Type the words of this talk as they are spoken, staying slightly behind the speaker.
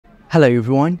Hello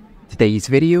everyone, today's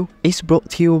video is brought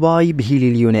to you by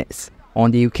Bhilil Units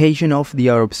on the occasion of the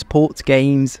Arab Sports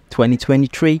Games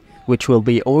 2023, which will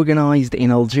be organized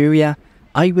in Algeria.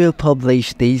 I will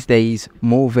publish these days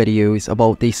more videos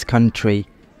about this country,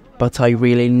 but I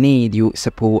really need your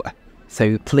support,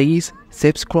 so please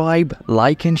subscribe,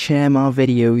 like and share my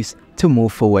videos to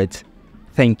move forward.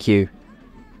 Thank you.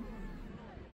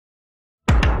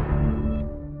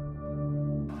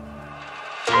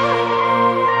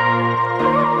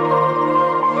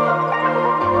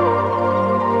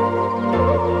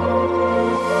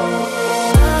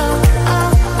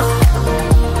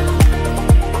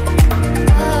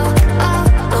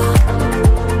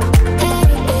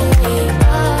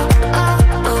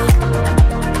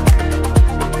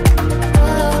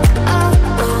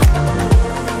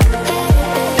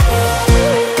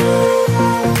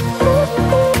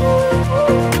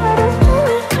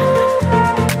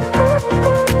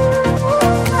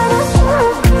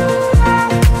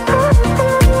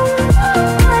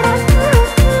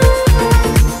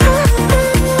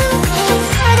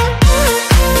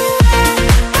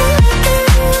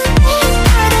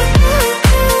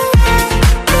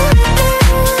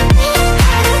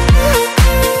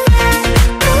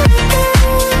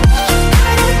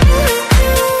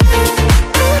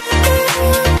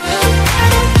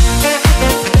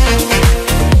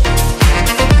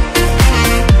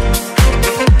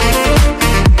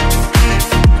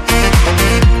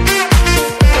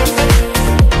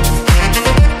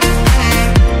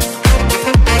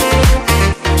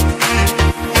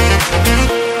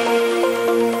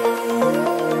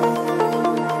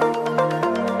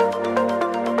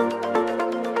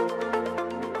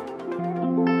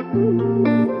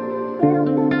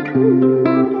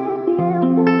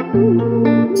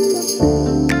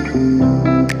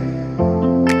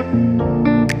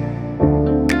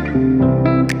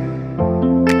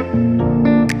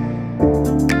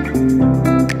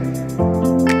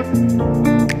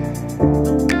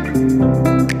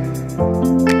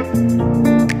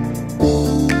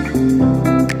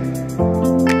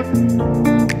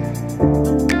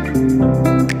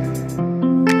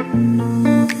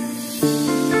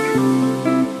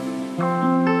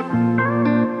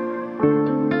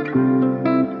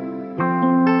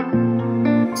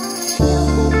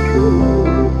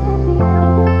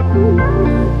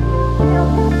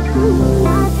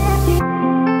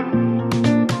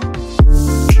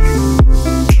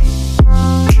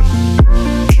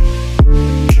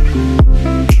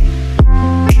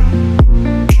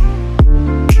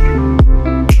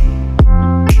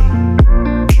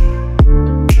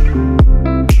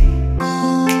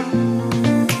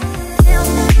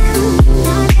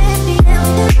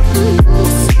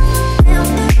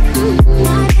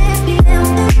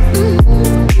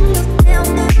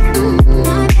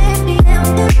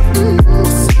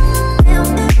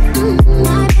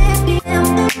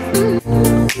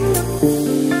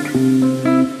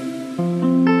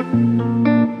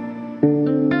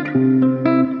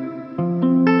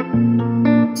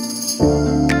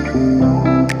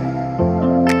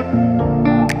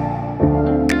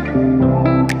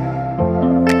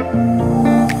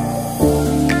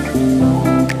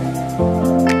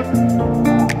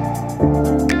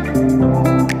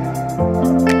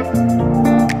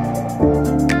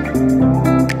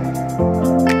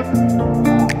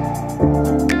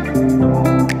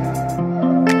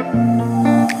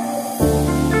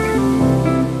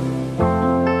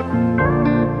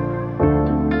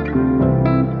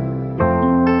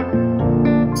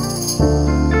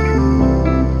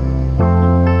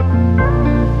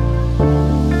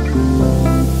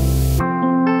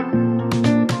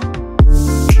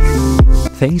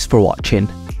 Thanks for watching.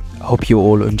 I hope you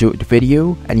all enjoyed the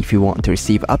video, and if you want to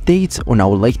receive updates on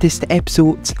our latest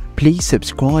episodes, please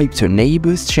subscribe to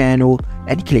Neighbors channel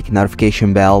and click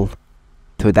notification bell.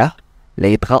 تدا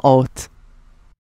لقاءات.